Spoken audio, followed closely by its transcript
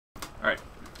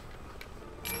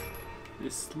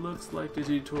This looks like the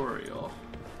tutorial.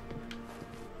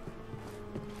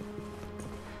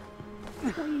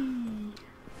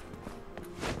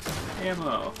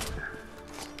 Ammo.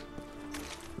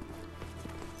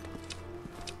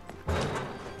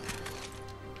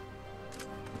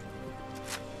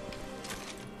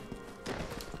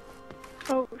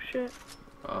 Oh shit.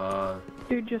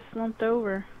 Dude just slumped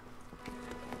over.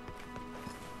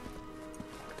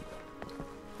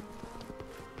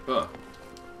 Oh.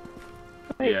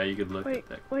 Wait, yeah, you could look at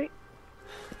that. Wait.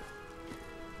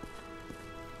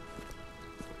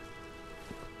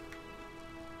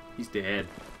 He's dead.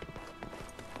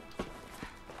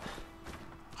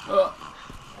 Oh.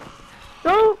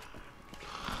 Oh!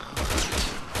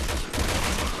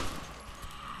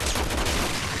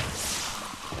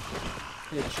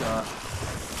 Headshot.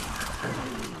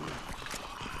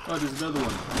 Oh, there's another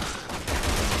one.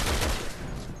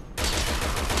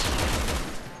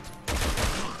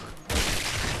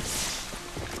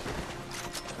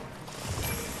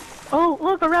 Oh,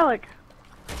 look, a relic!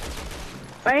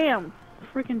 Bam!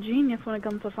 Freaking genius when it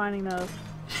comes to finding those.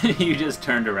 You just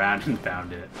turned around and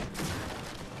found it.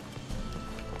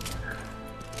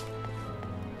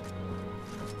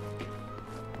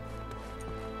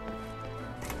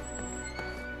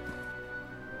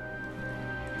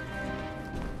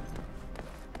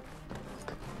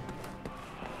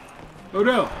 Oh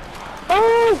no!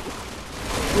 Oh!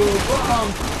 Oh,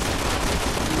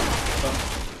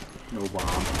 bomb! No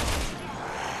bomb.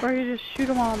 Or you just shoot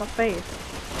them all in the face.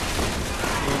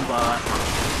 Aimbot.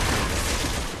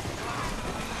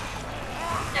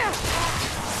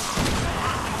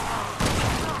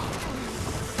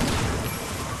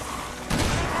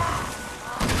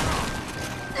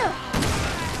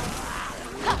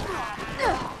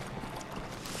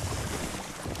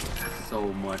 So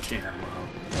much ammo.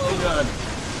 Oh god!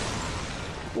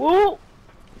 Whoa!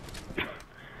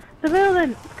 The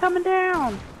building! It's coming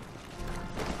down!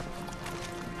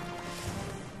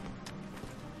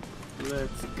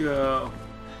 Let's go.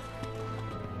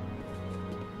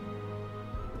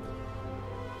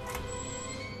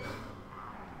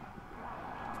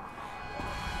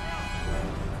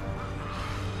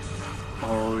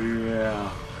 Oh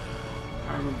yeah.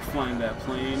 I remember flying that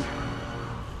plane.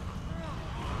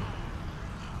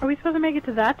 Are we supposed to make it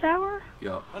to that tower?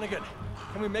 Yup. Hunnigan,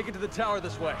 can we make it to the tower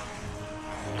this way?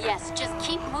 Yes, just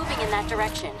keep moving in that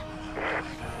direction.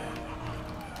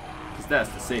 Because that's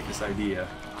the safest idea.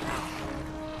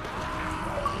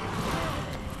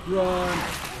 Run!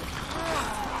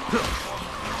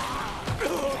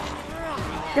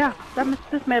 Yeah,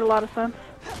 this made a lot of sense.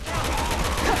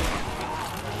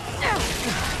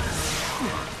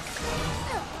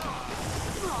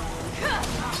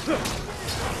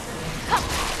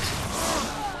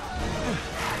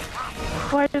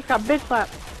 Boy, I just got bitch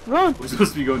slapped. Run! We're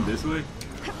supposed to be going this way?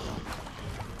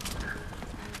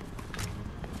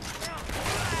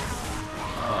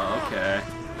 Oh, okay.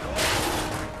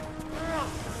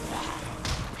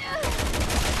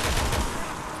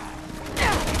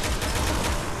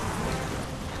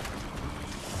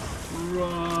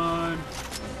 Run!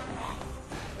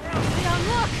 Leon,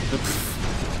 look!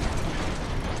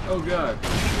 Oh god.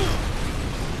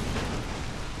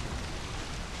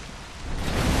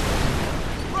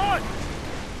 Run!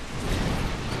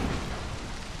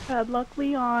 Bad luck,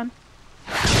 Leon.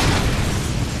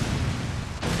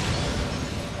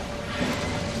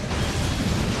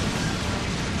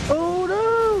 Oh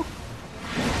no!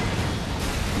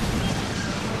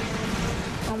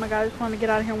 Oh my god, I just want to get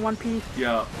out of here in one piece.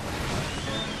 Yeah.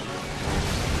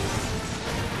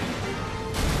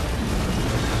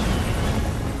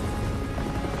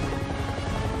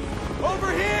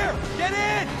 Over here! Get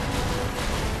in!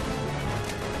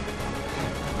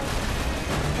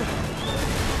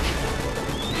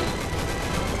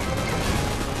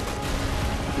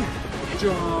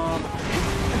 Jump!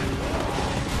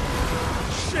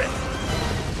 Shit!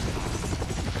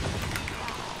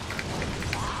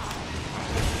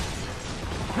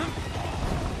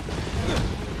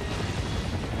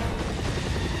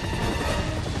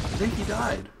 I think he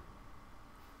died.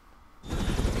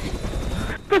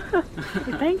 You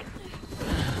think?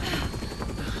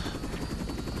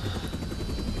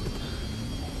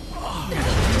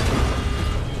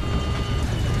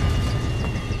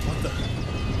 What the?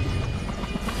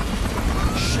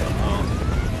 Shit!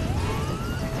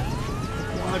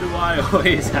 Why do I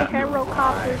always The have no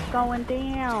helicopter's fly? going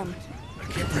down. I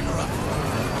can't bring her up.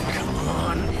 Come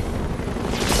on.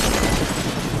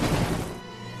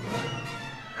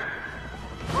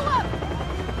 Pull up!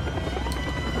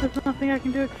 There's nothing I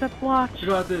can do except watch. What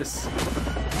about this? Come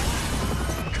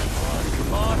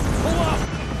on, pull up!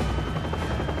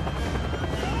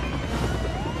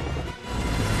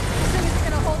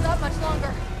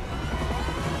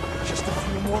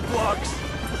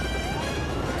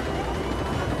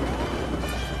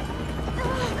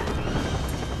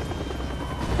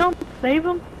 Save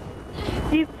him.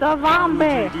 He's a Why would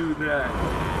zombie. you do that?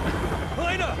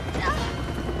 Helena!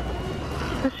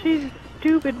 Cause she's a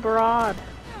stupid broad.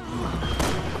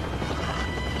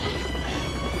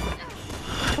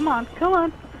 Come on, come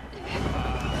on.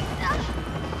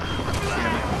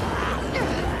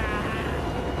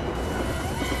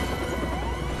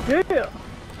 Yeah.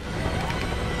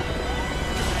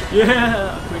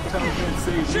 Yeah! Quick time event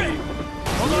save Shit! me.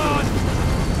 Hold on!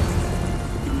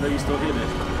 Even though you still hit it.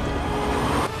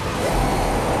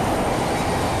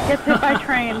 Gets hit by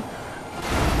train.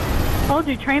 Told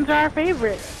you, trains are our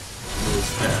favorite.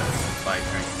 Most stats by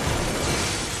train.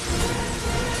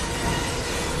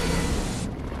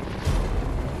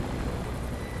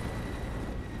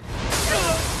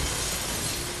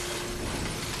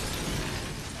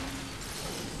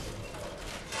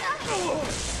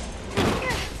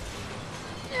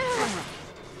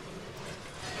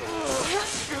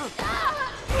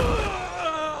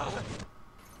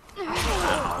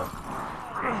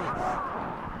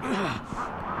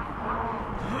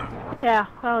 Yeah,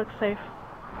 that looks safe.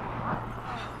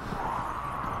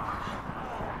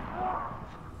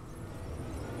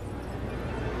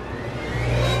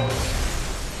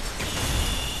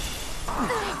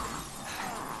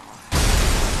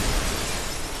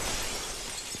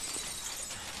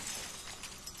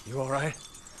 You alright?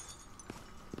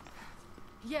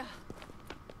 Yeah.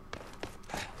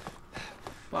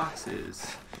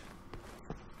 Boxes.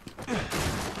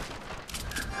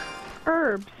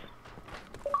 Herbs.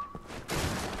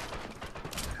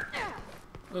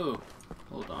 Oh,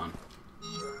 hold on.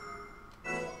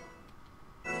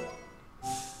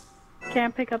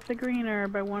 Can't pick up the green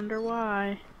herb, I wonder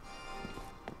why.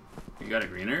 You got a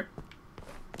green herb?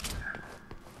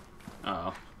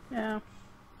 Oh. Yeah.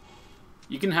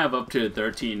 You can have up to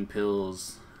 13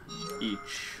 pills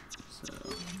each, so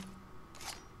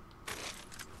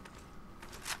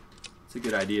it's a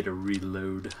good idea to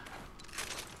reload.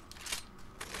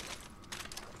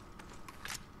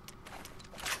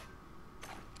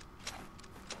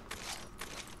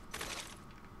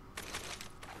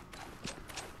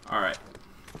 Alright,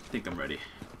 I think I'm ready.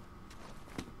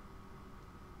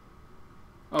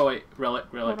 Oh wait, relic.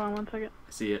 Hold on one second.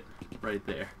 I see it, right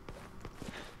there.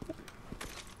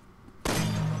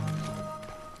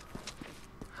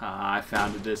 Ah, I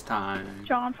found it this time.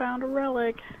 John found a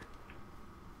relic.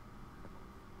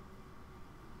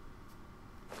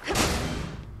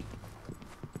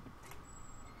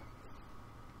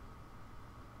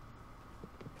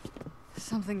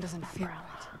 Something doesn't feel right.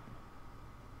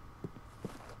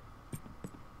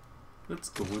 Let's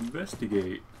go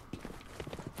investigate.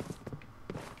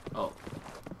 Oh.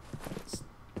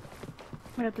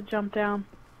 We have to jump down.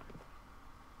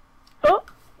 Oh!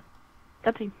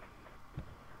 That's him.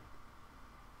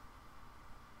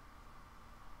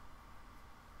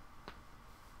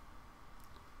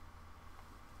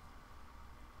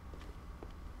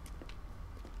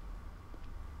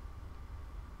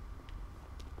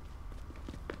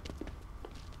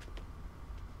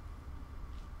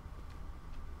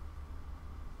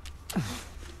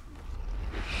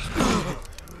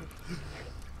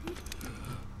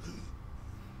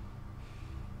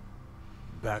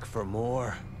 Back for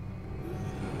more.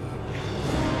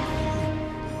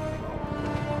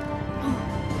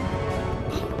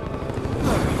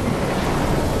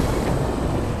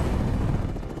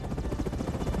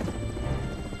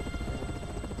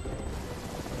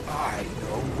 I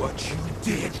know what you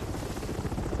did.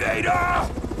 Ada!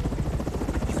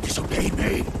 You disobeyed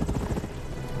me.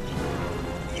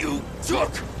 You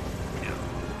took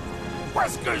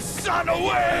Wesker's son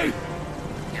away!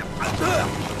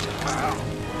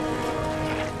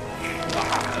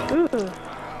 Ooh.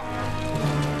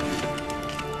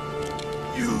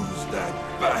 Use that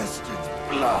bastard's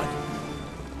blood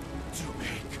to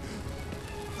make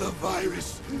the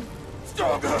virus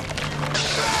stronger.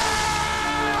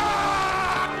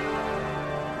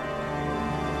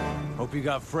 Hope you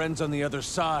got friends on the other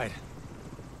side.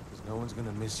 Because no one's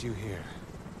gonna miss you here.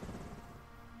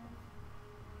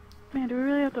 Man, do we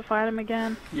really have to fight him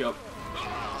again? Yup.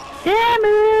 Damn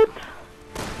it!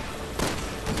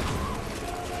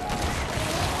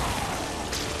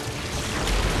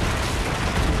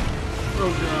 Oh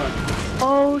god.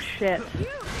 Oh shit.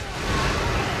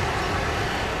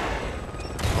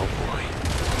 Oh boy.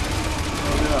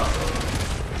 Oh no.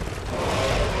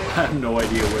 I have no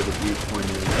idea where the viewpoint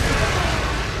is.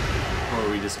 Or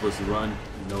are we just supposed to run?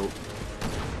 Nope.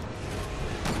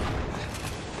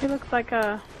 He looks like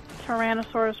a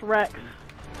Tyrannosaurus Rex.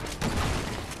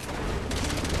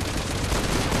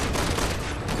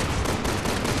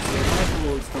 The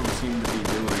rifles don't seem to be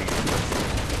doing it.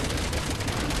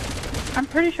 I'm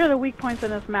pretty sure the weak point's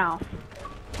in his mouth.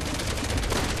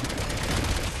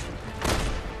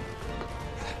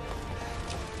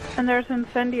 And there's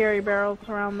incendiary barrels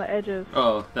around the edges.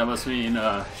 Oh, that must mean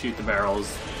shoot the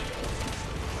barrels.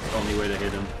 Only way to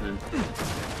hit him. Then.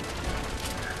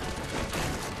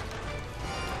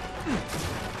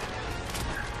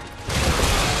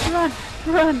 Run!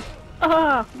 Run!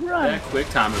 Ah! Run! That quick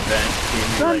time event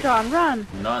gave me Run, like John, run!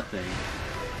 nothing.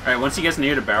 Alright, once he gets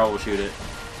near the barrel, we'll shoot it.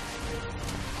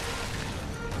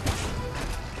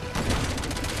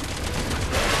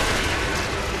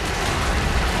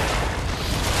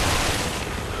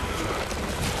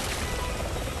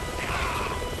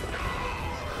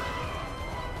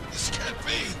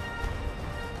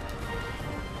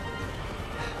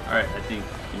 Alright, I think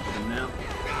you can hit him now.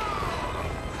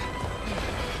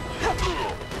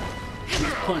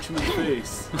 Punch him in the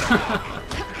face.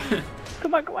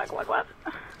 Come on, come on, come on, come on.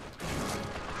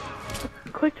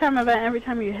 Quick time event every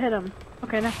time you hit him.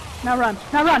 Okay, now run.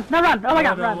 Now run. Now run. Oh my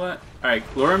god, run. Alright,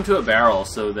 lure him to a barrel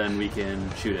so then we can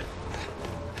shoot it.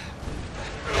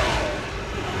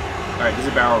 Alright, there's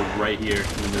a barrel right here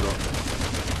in the middle.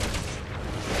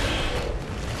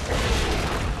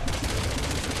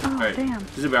 Oh, Alright, damn.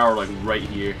 there's a barrel like right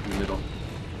here in the middle.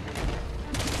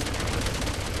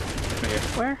 Right here.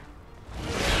 Where?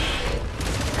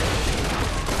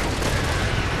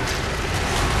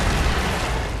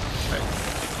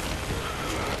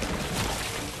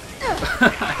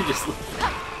 I just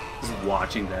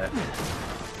watching that.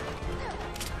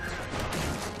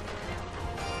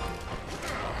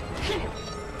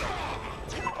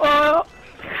 Oh,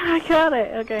 I got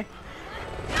it. Okay.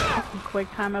 Some quick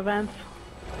time events.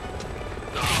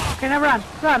 Okay, now run,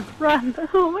 run.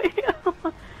 Oh my god.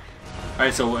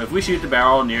 Alright, so if we shoot the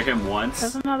barrel near him once,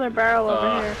 There's another barrel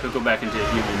over here. he'll go back into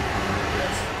human form, I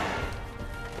guess.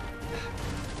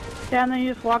 Yeah, and then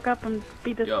you just walk up and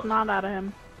beat the Yup. snot out of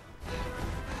him.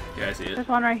 Yeah, I see it. There's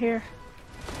one right here.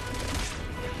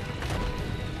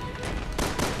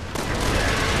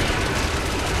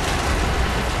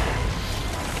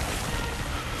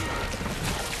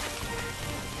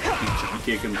 You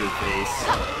kick him to the face.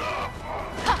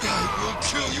 I will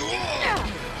kill you all!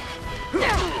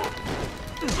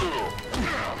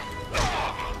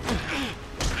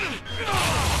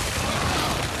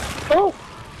 Oh!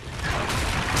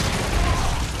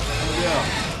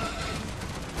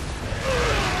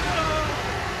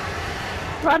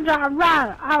 Run, John,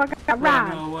 run! Oh, God, run!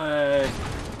 No way.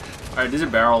 Alright, there's a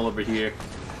barrel over here.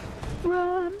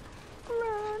 Run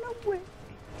away.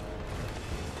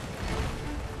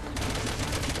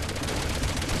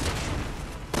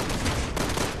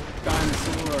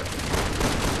 Dinosaur.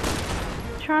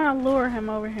 Trying to lure him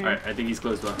over here. Alright, I think he's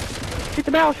close by. Shoot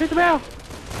the barrel, shoot the barrel!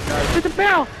 Shoot the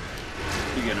barrel!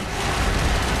 You get him.